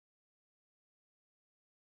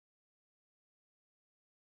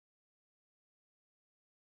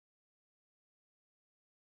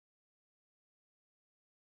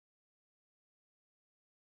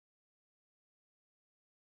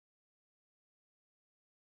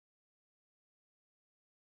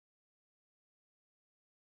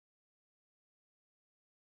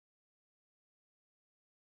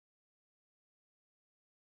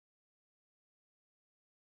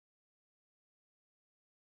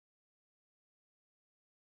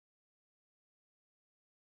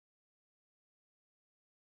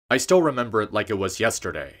I still remember it like it was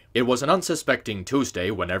yesterday. It was an unsuspecting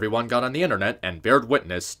Tuesday when everyone got on the internet and bared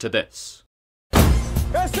witness to this.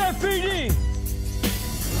 SFPD!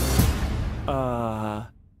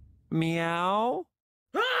 Meow?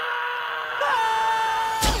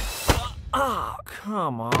 Oh,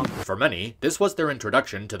 come on. For many, this was their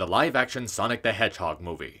introduction to the live-action Sonic the Hedgehog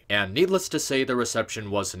movie, and needless to say the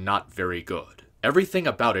reception was not very good. Everything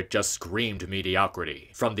about it just screamed mediocrity,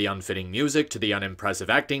 from the unfitting music to the unimpressive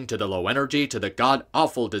acting to the low energy to the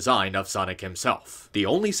god-awful design of Sonic himself. The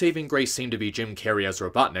only saving grace seemed to be Jim Carrey as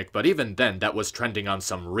Robotnik, but even then that was trending on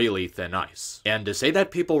some really thin ice. And to say that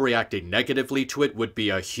people reacted negatively to it would be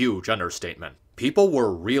a huge understatement. People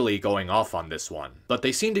were really going off on this one, but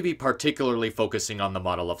they seemed to be particularly focusing on the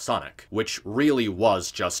model of Sonic, which really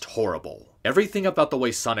was just horrible. Everything about the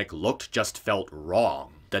way Sonic looked just felt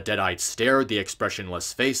wrong. The dead-eyed stare, the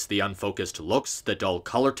expressionless face, the unfocused looks, the dull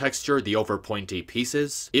color texture, the over-pointy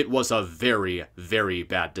pieces. It was a very, very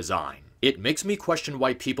bad design. It makes me question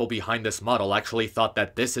why people behind this model actually thought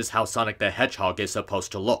that this is how Sonic the Hedgehog is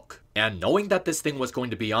supposed to look. And knowing that this thing was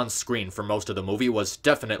going to be on screen for most of the movie was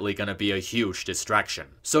definitely going to be a huge distraction.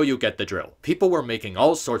 So you get the drill. People were making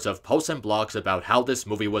all sorts of posts and blogs about how this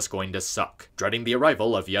movie was going to suck, dreading the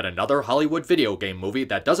arrival of yet another Hollywood video game movie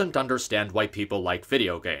that doesn't understand why people like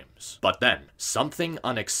video games. But then, something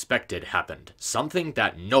unexpected happened. Something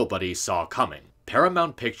that nobody saw coming.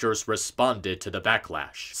 Paramount Pictures responded to the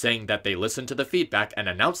backlash, saying that they listened to the feedback and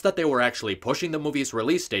announced that they were actually pushing the movie's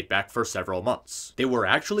release date back for several months. They were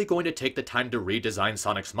actually going to take the time to redesign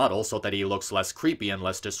Sonic's model so that he looks less creepy and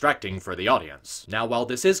less distracting for the audience. Now, while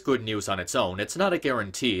this is good news on its own, it's not a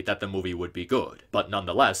guarantee that the movie would be good. But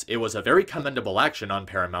nonetheless, it was a very commendable action on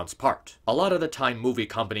Paramount's part. A lot of the time, movie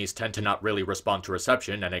companies tend to not really respond to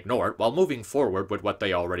reception and ignore it while moving forward with what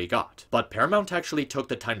they already got. But Paramount actually took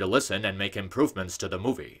the time to listen and make improvements to the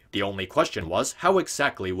movie. The only question was, how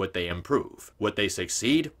exactly would they improve? Would they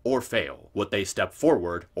succeed or fail? Would they step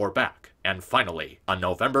forward or back? And finally, on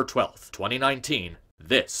November 12th, 2019,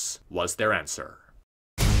 this was their answer.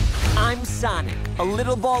 I'm Sonic, a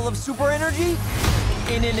little ball of super energy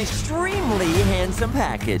in an extremely handsome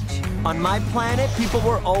package. On my planet, people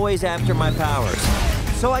were always after my powers,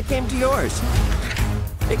 so I came to yours.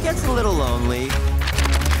 It gets a little lonely,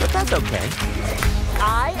 but that's okay.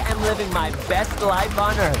 I am living my best life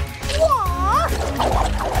on Earth.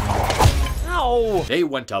 Ow! They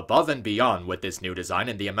went above and beyond with this new design,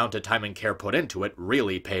 and the amount of time and care put into it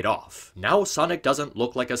really paid off. Now Sonic doesn't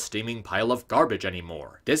look like a steaming pile of garbage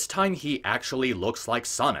anymore. This time he actually looks like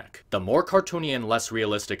Sonic. The more cartoony and less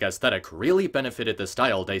realistic aesthetic really benefited the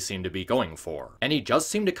style they seem to be going for, and he just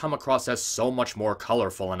seemed to come across as so much more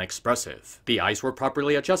colorful and expressive. The eyes were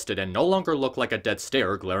properly adjusted and no longer looked like a dead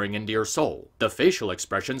stare glaring into your soul. The facial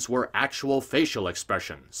expressions were actual facial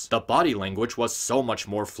expressions. The body language was so much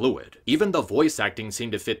more fluid. Even the voice acting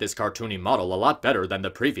seemed to fit this cartoony model a lot better than the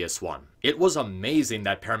previous one. It was amazing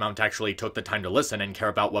that Paramount actually took the time to listen and care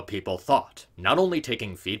about what people thought. Not only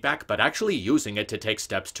taking feedback, but actually using it to take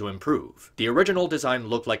steps to improve. The original design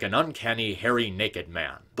looked like an uncanny, hairy, naked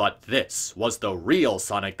man. But this was the real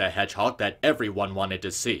Sonic the Hedgehog that everyone wanted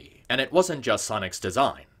to see. And it wasn't just Sonic's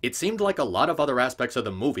design. It seemed like a lot of other aspects of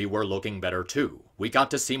the movie were looking better too. We got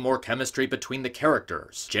to see more chemistry between the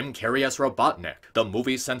characters, Jim Carrey as Robotnik, the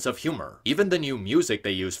movie's sense of humor. Even the new music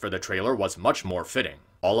they used for the trailer was much more fitting.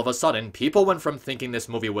 All of a sudden, people went from thinking this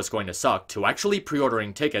movie was going to suck to actually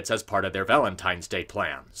pre-ordering tickets as part of their Valentine's Day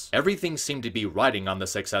plans. Everything seemed to be riding on the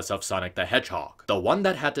success of Sonic the Hedgehog, the one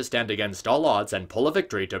that had to stand against all odds and pull a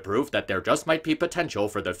victory to prove that there just might be potential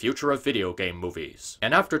for the future of video game movies.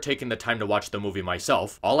 And after taking the time to watch the movie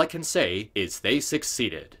myself, all I can say is they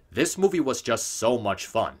succeeded. This movie was just so much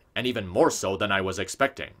fun, and even more so than I was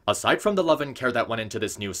expecting. Aside from the love and care that went into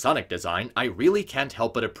this new Sonic design, I really can't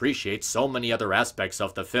help but appreciate so many other aspects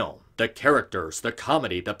of the film. The characters, the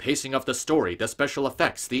comedy, the pacing of the story, the special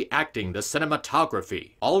effects, the acting, the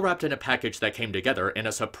cinematography, all wrapped in a package that came together in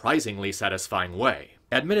a surprisingly satisfying way.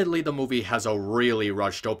 Admittedly, the movie has a really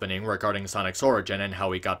rushed opening regarding Sonic's origin and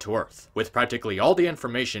how he got to Earth, with practically all the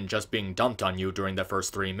information just being dumped on you during the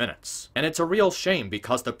first 3 minutes. And it's a real shame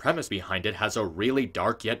because the premise behind it has a really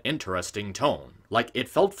dark yet interesting tone. Like, it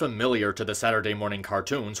felt familiar to the Saturday morning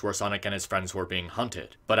cartoons where Sonic and his friends were being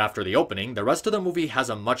hunted. But after the opening, the rest of the movie has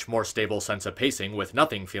a much more stable sense of pacing with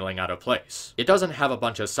nothing feeling out of place. It doesn't have a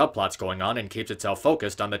bunch of subplots going on and keeps itself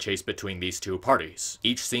focused on the chase between these two parties.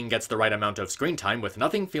 Each scene gets the right amount of screen time with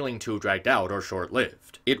nothing feeling too dragged out or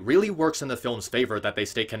short-lived. It really works in the film's favor that they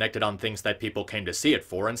stay connected on things that people came to see it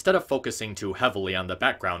for instead of focusing too heavily on the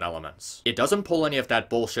background elements. It doesn't pull any of that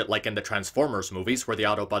bullshit like in the Transformers movies where the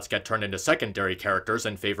Autobots get turned into secondary characters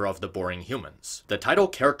in favor of the boring humans. The title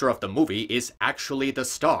character of the movie is actually the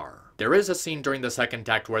star. There is a scene during the second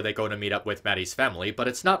act where they go to meet up with Maddie's family, but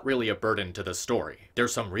it's not really a burden to the story.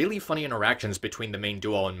 There's some really funny interactions between the main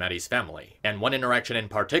duo and Maddie's family, and one interaction in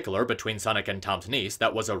particular between Sonic and Tom's niece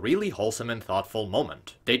that was a really wholesome and thoughtful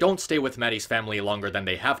moment. They don't stay with Maddie's family longer than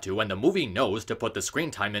they have to, and the movie knows to put the screen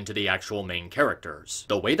time into the actual main characters.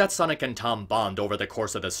 The way that Sonic and Tom bond over the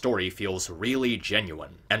course of the story feels really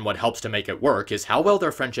genuine, and what helps to make it work is how well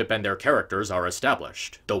their friendship and their characters are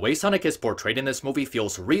established. The way Sonic is portrayed in this movie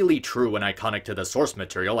feels really true and iconic to the source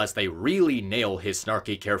material, as they really nail his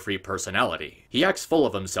snarky, carefree personality. He acts full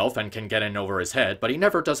of himself and can get in over his head, but he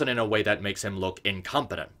never does it in a way that makes him look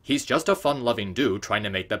incompetent. He's just a fun-loving dude trying to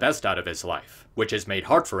make the best out of his life, which is made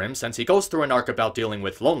hard for him since he goes through an arc about dealing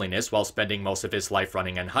with loneliness while spending most of his life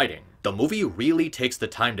running and hiding. The movie really takes the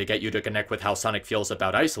time to get you to connect with how Sonic feels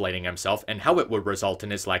about isolating himself and how it would result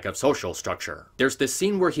in his lack of social structure. There's this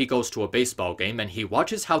scene where he goes to a baseball game and he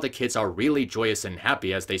watches how the kids are really joyous and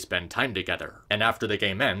happy as they spend time together. And after the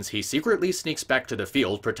game ends, he secretly sneaks back to the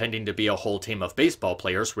field pretending to be a whole team of baseball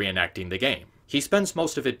players reenacting the game. He spends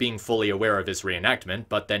most of it being fully aware of his reenactment,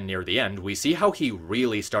 but then near the end, we see how he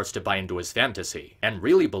really starts to buy into his fantasy, and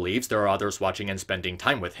really believes there are others watching and spending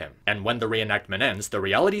time with him. And when the reenactment ends, the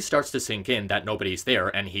reality starts to sink in that nobody's there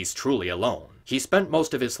and he's truly alone. He spent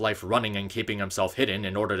most of his life running and keeping himself hidden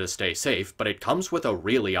in order to stay safe, but it comes with a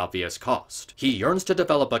really obvious cost. He yearns to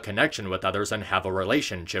develop a connection with others and have a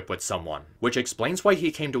relationship with someone, which explains why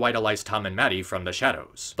he came to idolize Tom and Maddie from the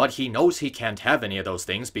shadows. But he knows he can't have any of those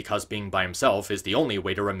things because being by himself is the only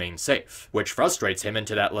way to remain safe, which frustrates him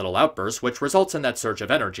into that little outburst, which results in that surge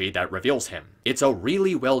of energy that reveals him. It's a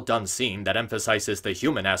really well done scene that emphasizes the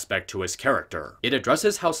human aspect to his character. It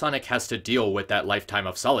addresses how Sonic has to deal with that lifetime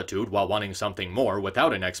of solitude while wanting something more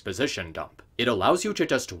without an exposition dump. It allows you to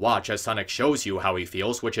just watch as Sonic shows you how he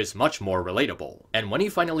feels, which is much more relatable. And when he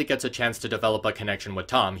finally gets a chance to develop a connection with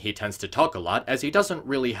Tom, he tends to talk a lot, as he doesn't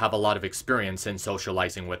really have a lot of experience in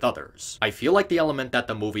socializing with others. I feel like the element that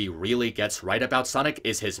the movie really gets right about Sonic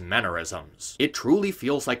is his mannerisms. It truly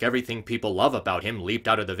feels like everything people love about him leaped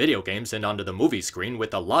out of the video games and onto the movie screen,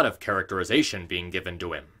 with a lot of characterization being given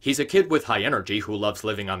to him. He's a kid with high energy who loves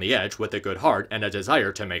living on the edge with a good heart and a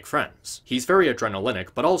desire to make friends. He's very adrenalinic,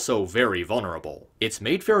 but also very vulnerable. It's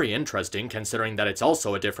made very interesting considering that it's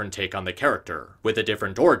also a different take on the character, with a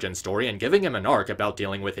different origin story and giving him an arc about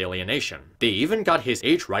dealing with alienation. They even got his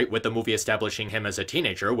age right with the movie establishing him as a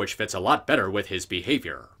teenager, which fits a lot better with his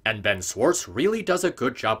behavior. And Ben Schwartz really does a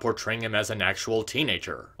good job portraying him as an actual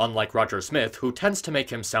teenager, unlike Roger Smith, who tends to make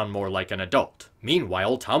him sound more like an adult.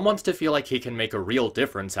 Meanwhile, Tom wants to feel like he can make a real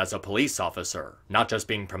difference as a police officer, not just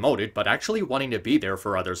being promoted, but actually wanting to be there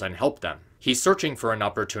for others and help them. He's searching for an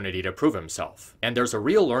opportunity to prove himself, and there's a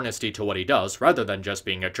real earnesty to what he does rather than just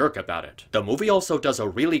being a jerk about it. The movie also does a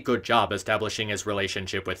really good job establishing his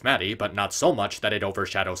relationship with Maddie, but not so much that it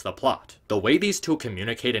overshadows the plot. The way these two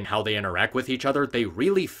communicate and how they interact with each other, they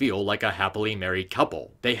really feel like a happily married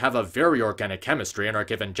couple. They have a very organic chemistry and are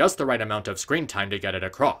given just the right amount of screen time to get it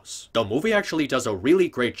across. The movie actually does a really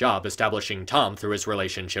great job establishing Tom through his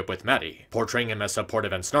relationship with Maddie, portraying him as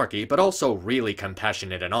supportive and snarky, but also really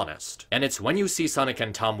compassionate and honest. And it's when you see Sonic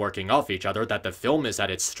and Tom working off each other that the film is at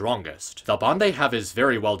its strongest. The bond they have is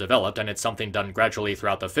very well developed, and it's something done gradually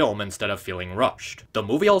throughout the film instead of feeling rushed. The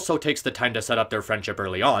movie also takes the time to set up their friendship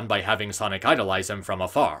early on by having Sonic idolize him from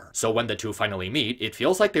afar, so when the two finally meet, it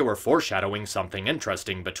feels like they were foreshadowing something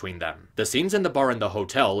interesting between them. The scenes in the bar and the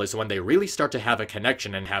hotel is when they really start to have a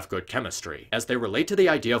connection and have good chemistry, as they relate to the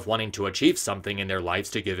idea of wanting to achieve something in their lives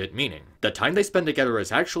to give it meaning. The time they spend together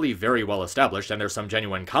is actually very well established, and there's some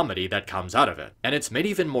genuine comedy that comes out of it. And it's made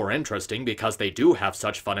even more interesting because they do have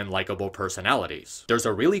such fun and likable personalities. There's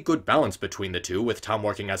a really good balance between the two, with Tom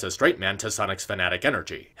working as a straight man to Sonic's fanatic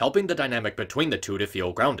energy, helping the dynamic between the two to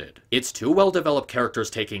feel grounded. It's two well-developed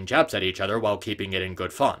characters taking jabs at each other while keeping it in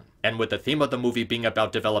good fun. And with the theme of the movie being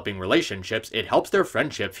about developing relationships, it helps their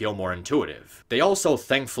friendship feel more intuitive. They also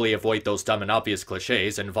thankfully avoid those dumb and obvious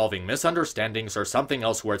cliches involving misunderstandings or something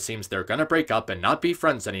else where it seems they're gonna break up and not be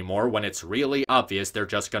friends anymore when it's really obvious they're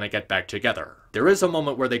just gonna get back together. There is a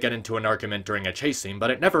moment where they get into an argument during a chase scene,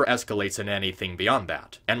 but it never escalates into anything beyond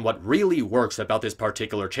that. And what really works about this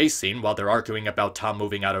particular chase scene while they're arguing about Tom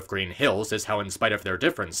moving out of Green Hills is how, in spite of their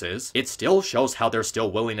differences, it still shows how they're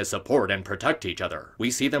still willing to support and protect each other.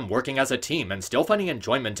 We see them working as a team and still finding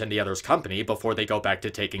enjoyment in the other's company before they go back to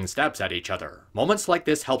taking stabs at each other. Moments like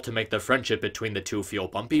this help to make the friendship between the two feel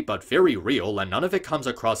bumpy but very real, and none of it comes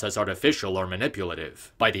across as artificial or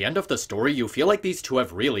manipulative. By the end of the story, you feel like these two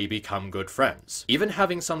have really become good friends, even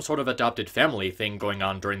having some sort of adopted family thing going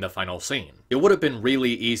on during the final scene. It would have been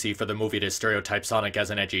really easy for the movie to stereotype Sonic as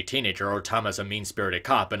an edgy teenager or Tom as a mean-spirited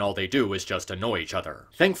cop, and all they do is just annoy each other.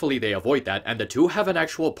 Thankfully they avoid that, and the two have an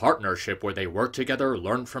actual partnership where they work together,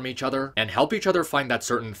 learn from each other, and help each other find that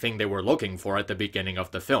certain thing they were looking for at the beginning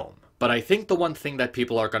of the film. But I think the one thing that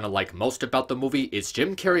people are gonna like most about the movie is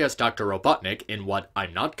Jim Carrey as Dr. Robotnik in what,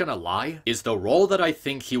 I'm not gonna lie, is the role that I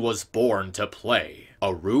think he was born to play.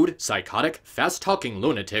 A rude, psychotic, fast-talking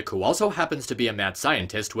lunatic who also happens to be a mad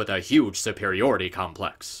scientist with a huge superiority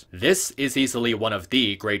complex. This is easily one of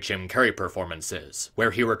the great Jim Carrey performances, where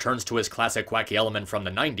he returns to his classic wacky element from the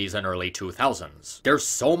 90s and early 2000s. There's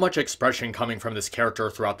so much expression coming from this character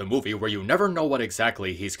throughout the movie where you never know what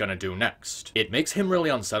exactly he's gonna do next. It makes him really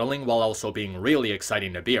unsettling while also being really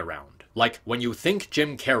exciting to be around. Like, when you think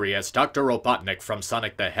Jim Carrey as Dr. Robotnik from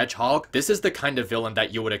Sonic the Hedgehog, this is the kind of villain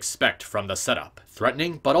that you would expect from the setup.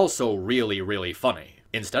 Threatening, but also really funny.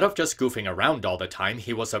 Instead of just goofing around all the time,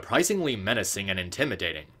 he was surprisingly menacing and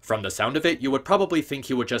intimidating. From the sound of it, you would probably think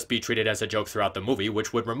he would just be treated as a joke throughout the movie,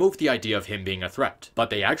 which would remove the idea of him being a threat. But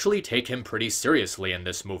they actually take him pretty seriously in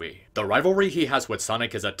this movie. The rivalry he has with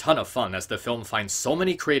Sonic is a ton of fun as the film finds so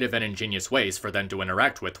many creative and ingenious ways for them to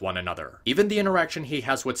interact with one another. Even the interaction he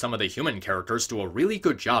has with some of the human characters do a really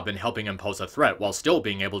good job in helping him pose a threat while still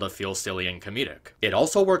being able to feel silly and comedic. It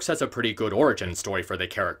also works as a pretty good origin story for the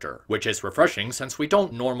character, which is refreshing since we don't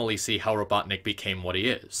normally see how Robotnik became what he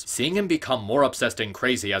is. Seeing him become more obsessed and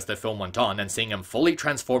crazy as the film went on and seeing him fully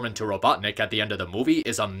transform into Robotnik at the end of the movie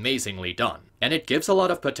is amazingly done. And it gives a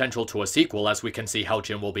lot of potential to a sequel as we can see how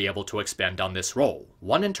Jim will be able to expand on this role.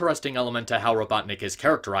 One interesting element to how Robotnik is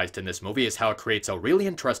characterized in this movie is how it creates a really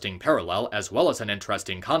interesting parallel as well as an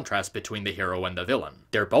interesting contrast between the hero and the villain.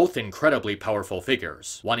 They're both incredibly powerful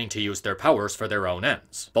figures, wanting to use their powers for their own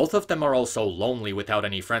ends. Both of them are also lonely without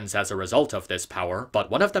any friends as a result of this power,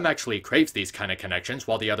 but one of them actually craves these kind of connections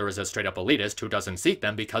while the other is a straight up elitist who doesn't seek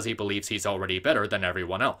them because he believes he's already better than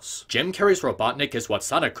everyone else. Jim Carrey's Robotnik is what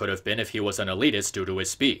Sonic could have been if he was an elitist due to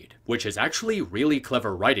his speed, which is actually really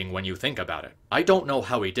clever writing when you think about it. I don't know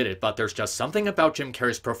how he did it, but there's just something about Jim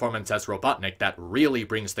Carrey's performance as Robotnik that really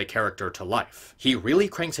brings the character to life. He really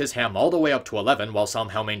cranks his ham all the way up to 11 while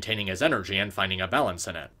somehow maintaining his energy and finding a balance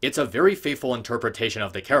in it. It's a very faithful interpretation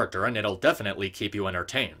of the character and it'll definitely keep you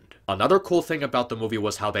entertained. Another cool thing about the movie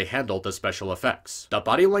was how they handled the special effects. The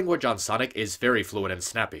body language on Sonic is very fluid and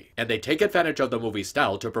snappy, and they take advantage of the movie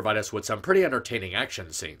style to provide us with some pretty entertaining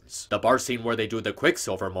action scenes. The bar scene where they do the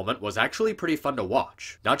Quicksilver moment was actually pretty fun to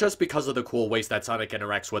watch, not just because of the cool ways that Sonic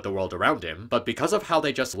interacts with the world around him, but because of how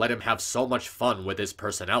they just let him have so much fun with his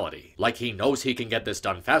personality. Like he knows he can get this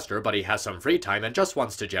done faster, but he has some free time and just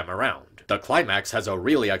wants to jam around. The climax has a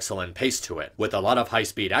really excellent pace to it, with a lot of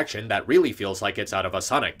high-speed action that really feels like it's out of a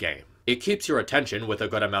Sonic game. It keeps your attention with a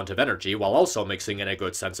good amount of energy while also mixing in a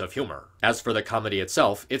good sense of humor. As for the comedy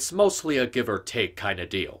itself, it's mostly a give or take kind of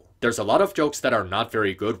deal. There's a lot of jokes that are not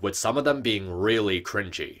very good, with some of them being really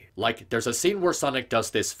cringy. Like, there's a scene where Sonic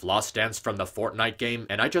does this floss dance from the Fortnite game,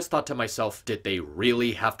 and I just thought to myself, did they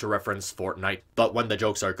really have to reference Fortnite? But when the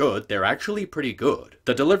jokes are good, they're actually pretty good.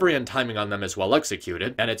 The delivery and timing on them is well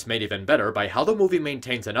executed, and it's made even better by how the movie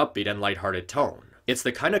maintains an upbeat and lighthearted tone. It's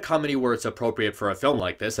the kind of comedy where it's appropriate for a film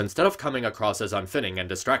like this instead of coming across as unfitting and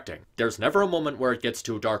distracting. There's never a moment where it gets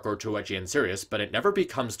too dark or too edgy and serious, but it never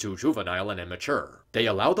becomes too juvenile and immature. They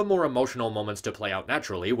allow the more emotional moments to play out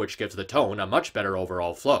naturally, which gives the tone a much better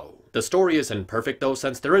overall flow. The story isn't perfect though,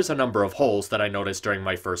 since there is a number of holes that I noticed during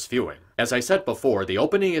my first viewing. As I said before, the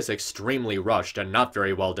opening is extremely rushed and not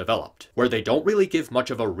very well developed, where they don't really give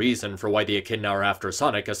much of a reason for why the Echidna are after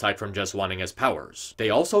Sonic aside from just wanting his powers.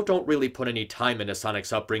 They also don't really put any time into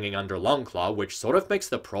Sonic's upbringing under Longclaw, which sort of makes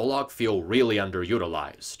the prologue feel really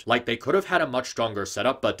underutilized. Like they could have had a much stronger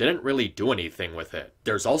setup but didn't really do anything with it.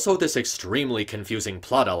 There's also this extremely confusing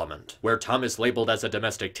plot element, where Tom is labeled as a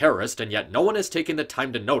domestic terrorist and yet no one is taking the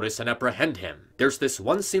time to notice and apprehend him. There's this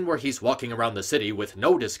one scene where he's walking around the city with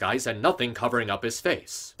no disguise and nothing covering up his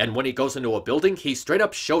face. And when he goes into a building, he straight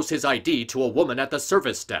up shows his ID to a woman at the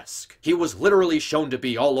service desk. He was literally shown to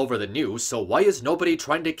be all over the news, so why is nobody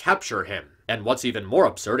trying to capture him? And what's even more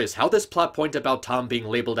absurd is how this plot point about Tom being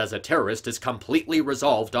labeled as a terrorist is completely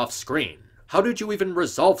resolved off screen. How did you even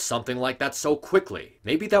resolve something like that so quickly?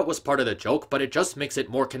 Maybe that was part of the joke, but it just makes it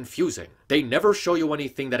more confusing. They never show you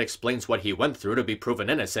anything that explains what he went through to be proven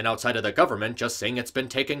innocent outside of the government just saying it's been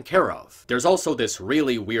taken care of. There's also this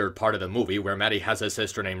really weird part of the movie where Maddie has a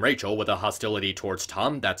sister named Rachel with a hostility towards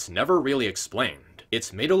Tom that's never really explained.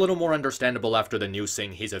 It's made a little more understandable after the news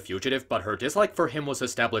saying he's a fugitive, but her dislike for him was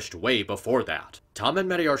established way before that. Tom and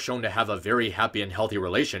Maddie are shown to have a very happy and healthy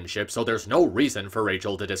relationship, so there's no reason for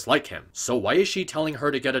Rachel to dislike him. So why is she telling her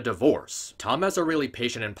to get a divorce? Tom has a really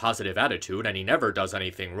patient and positive attitude, and he never does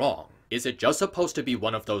anything wrong. Is it just supposed to be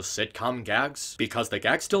one of those sitcom gags? Because the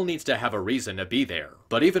gag still needs to have a reason to be there.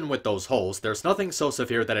 But even with those holes, there's nothing so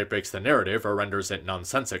severe that it breaks the narrative or renders it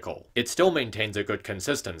nonsensical. It still maintains a good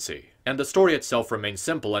consistency. And the story itself remains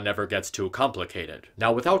simple and never gets too complicated.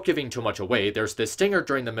 Now, without giving too much away, there's this stinger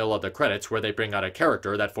during the middle of the credits where they bring out a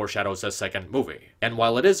character that foreshadows a second movie. And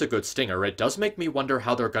while it is a good stinger, it does make me wonder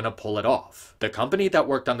how they're gonna pull it off. The company that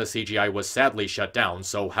worked on the CGI was sadly shut down,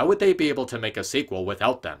 so how would they be able to make a sequel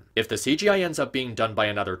without them? If the CGI ends up being done by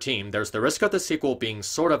another team, there's the risk of the sequel being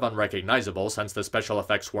sort of unrecognizable since the special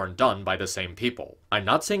effects weren't done by the same people. I'm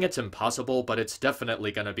not saying it's impossible, but it's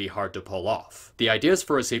definitely gonna be hard to pull off. The ideas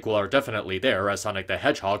for a sequel are definitely there, as Sonic the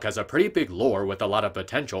Hedgehog has a pretty big lore with a lot of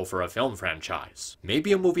potential for a film franchise.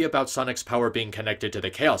 Maybe a movie about Sonic's power being connected to the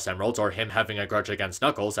Chaos Emeralds, or him having a grudge against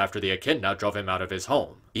Knuckles after the Echidna drove him out of his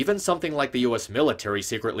home. Even something like the US military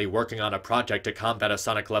secretly working on a project to combat a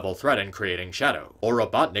Sonic-level threat and creating Shadow. Or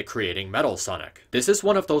Robotnik creating Metal Sonic. This is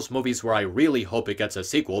one of those movies where I really hope it gets a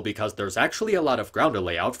sequel because there's actually a lot of ground to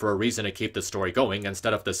lay out for a reason to keep the story going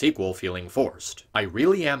instead of the sequel feeling forced. I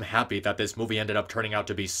really am happy that this movie ended up turning out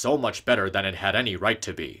to be so much better than it had any right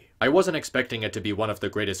to be. I wasn't expecting it to be one of the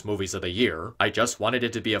greatest movies of the year, I just wanted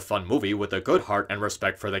it to be a fun movie with a good heart and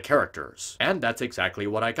respect for the characters. And that's exactly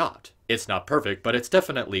what I got. It's not perfect, but it's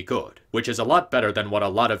definitely good, which is a lot better than what a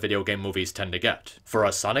lot of video game movies tend to get. For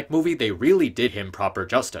a Sonic movie, they really did him proper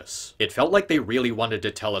justice. It felt like they really wanted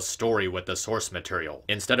to tell a story with the source material,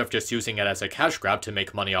 instead of just using it as a cash grab to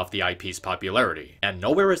make money off the IP's popularity. And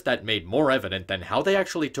nowhere is that made more evident than how they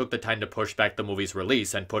actually took the time to push back the movie's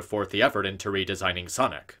release and put forth the effort into redesigning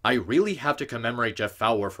Sonic. I really have to commemorate Jeff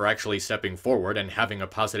Fowler for actually stepping forward and having a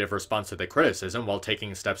positive response to the criticism while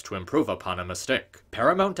taking steps to improve upon a mistake.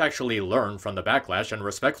 Paramount actually learned from the backlash and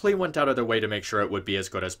respectfully went out of their way to make sure it would be as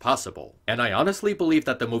good as possible. And I honestly believe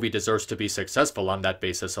that the movie deserves to be successful on that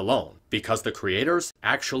basis alone, because the creators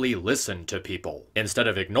actually listened to people. Instead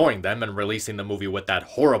of ignoring them and releasing the movie with that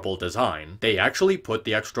horrible design, they actually put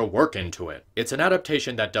the extra work into it. It's an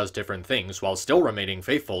adaptation that does different things while still remaining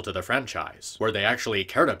faithful to the franchise, where they actually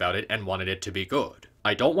cared about it and wanted it to be good.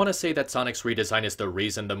 I don't want to say that Sonic's redesign is the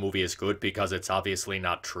reason the movie is good because it's obviously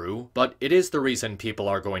not true, but it is the reason people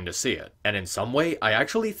are going to see it. And in some way, I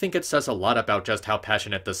actually think it says a lot about just how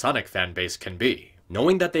passionate the Sonic fanbase can be.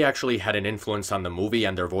 Knowing that they actually had an influence on the movie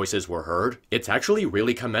and their voices were heard, it's actually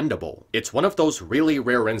really commendable. It's one of those really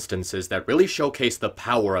rare instances that really showcase the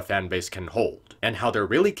power a fanbase can hold, and how they're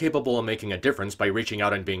really capable of making a difference by reaching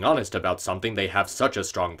out and being honest about something they have such a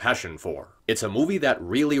strong passion for. It's a movie that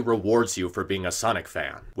really rewards you for being a Sonic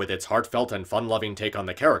fan, with its heartfelt and fun-loving take on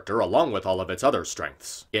the character along with all of its other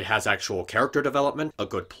strengths. It has actual character development, a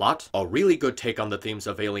good plot, a really good take on the themes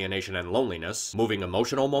of alienation and loneliness, moving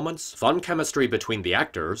emotional moments, fun chemistry between the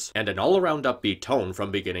actors, and an all-around upbeat tone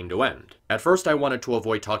from beginning to end. At first I wanted to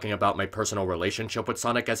avoid talking about my personal relationship with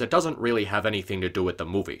Sonic as it doesn't really have anything to do with the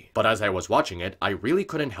movie, but as I was watching it, I really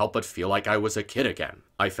couldn't help but feel like I was a kid again.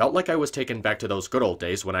 I felt like I was taken back to those good old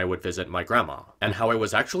days when I would visit my grandma, and how I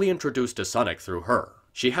was actually introduced to Sonic through her.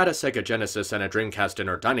 She had a Sega Genesis and a Dreamcast in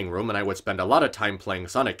her dining room, and I would spend a lot of time playing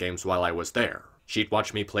Sonic games while I was there. She'd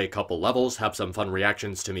watch me play a couple levels, have some fun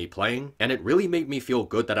reactions to me playing, and it really made me feel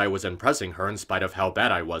good that I was impressing her in spite of how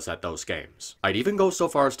bad I was at those games. I'd even go so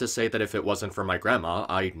far as to say that if it wasn't for my grandma,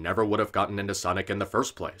 I never would have gotten into Sonic in the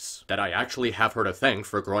first place. That I actually have her to thank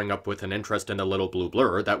for growing up with an interest in the little blue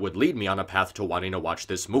blur that would lead me on a path to wanting to watch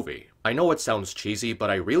this movie. I know it sounds cheesy, but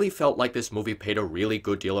I really felt like this movie paid a really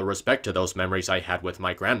good deal of respect to those memories I had with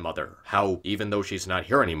my grandmother. How, even though she's not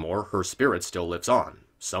here anymore, her spirit still lives on.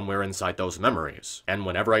 Somewhere inside those memories. And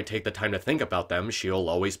whenever I take the time to think about them, she'll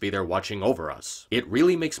always be there watching over us. It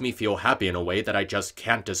really makes me feel happy in a way that I just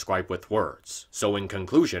can't describe with words. So in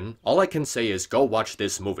conclusion, all I can say is go watch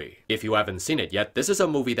this movie. If you haven't seen it yet, this is a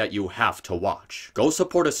movie that you have to watch. Go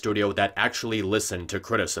support a studio that actually listened to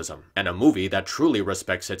criticism, and a movie that truly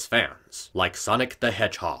respects its fans, like Sonic the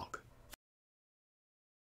Hedgehog.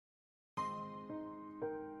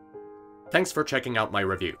 Thanks for checking out my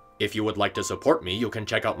review. If you would like to support me, you can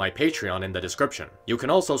check out my Patreon in the description. You can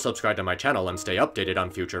also subscribe to my channel and stay updated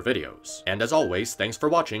on future videos. And as always, thanks for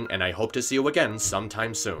watching, and I hope to see you again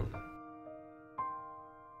sometime soon.